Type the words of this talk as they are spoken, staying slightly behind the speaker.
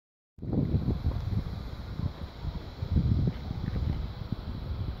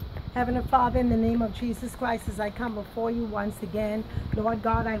Heavenly Father, in the name of Jesus Christ, as I come before you once again, Lord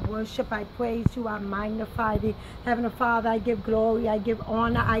God, I worship, I praise you, I magnify thee. Heavenly Father, I give glory, I give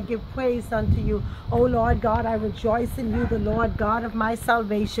honor, I give praise unto you. Oh Lord God, I rejoice in you, the Lord God of my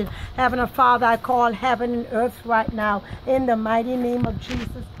salvation. Heavenly Father, I call heaven and earth right now in the mighty name of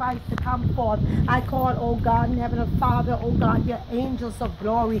Jesus Christ to come forth. I call, oh God, and Heavenly Father, oh God, your angels of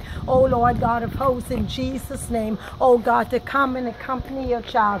glory, oh Lord God of hosts, in Jesus' name, oh God, to come and accompany your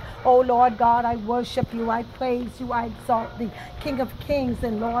child. Oh Lord God, I worship you, I praise you, I exalt thee, King of kings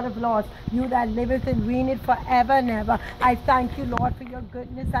and Lord of lords, you that liveth and reigneth forever and ever. I thank you, Lord, for your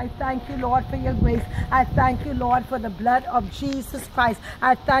goodness. I thank you, Lord, for your grace. I thank you, Lord, for the blood of Jesus Christ.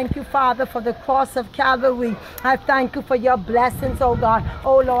 I thank you, Father, for the cross of Calvary. I thank you for your blessings, oh God.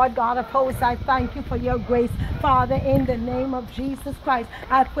 Oh Lord God of hosts, I thank you for your grace, Father, in the name of Jesus Christ.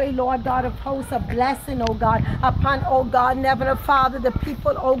 I pray, Lord God of hosts, a blessing, oh God, upon, oh God, Heavenly Father, the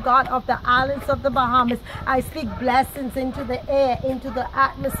people, oh God, of the islands of the Bahamas. I speak blessings into the air, into the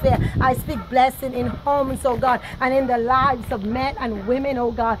atmosphere. I speak blessing in homes, oh God, and in the lives of men and women,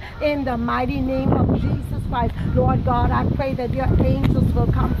 oh God, in the mighty name of Jesus Christ. Lord God, I pray that your angels will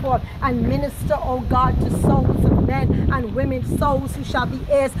come forth and minister, oh God, to souls of men and women, souls who shall be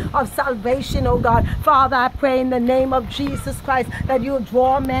heirs of salvation, oh God. Father, I pray in the name of Jesus Christ that you'll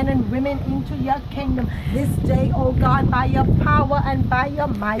draw men and women into your kingdom this day, oh God, by your power and by your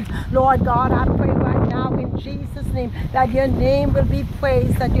might. Lord God, I pray right now in Jesus' name that your name will be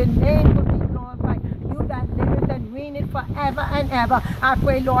praised, that your name will be glorified. You that liveth and reigneth forever and ever. I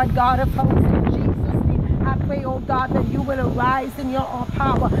pray, Lord God of hosts, in Jesus' name, I pray, oh God, that you will arise in your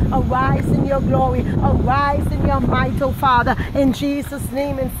power, arise in your glory, arise in your might, oh Father, in Jesus'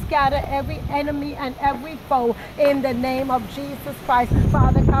 name, and scatter every enemy and every foe in the name of Jesus Christ.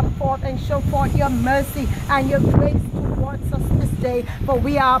 Father, come forth and show forth your mercy and your grace towards us this day, for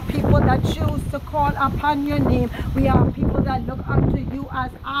we are people that choose to call upon your name. We are people that look unto you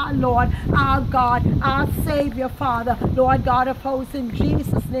as our Lord, our God, our Savior, Father. Lord God of hosts, in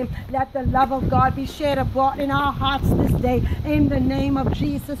Jesus' name, let the love of God be shared abroad in our hearts this day, in the name of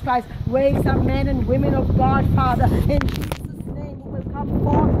Jesus Christ. Raise up men and women of God, Father, in Jesus' name, who will come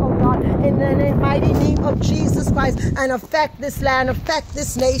forth, oh God, in the mighty name of Jesus Christ, and affect this land, affect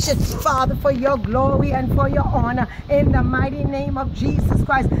this nation, Father, for your glory and for your honor, in the mighty name of Jesus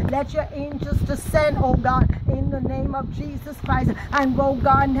Christ. Let your angels descend, oh God, in the name of Jesus Christ, and oh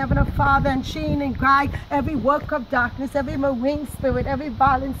God, in heaven, Father, and chain and guide every work of darkness, every marine spirit, every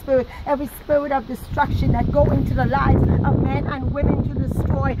violent spirit, every spirit of destruction that go into the lives of men and women to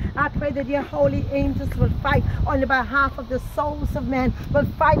destroy. I pray that your holy angels will fight on the behalf of the souls of men, will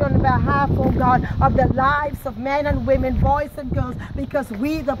fight on the behalf, oh God, of the lives of men and women, boys and girls, because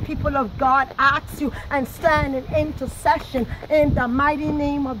we, the people of God, ask you and stand in intercession in the mighty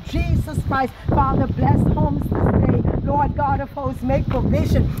name of Jesus Christ. Father, bless homes this day. Lord God of hosts, make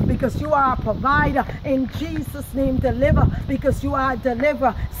provision, because you are a provider. In Jesus' name, deliver, because you are a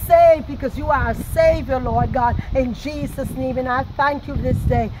deliverer. Save, because you are a Savior, Lord God, in Jesus' name. And I thank you this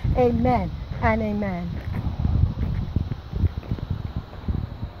day. Amen and amen.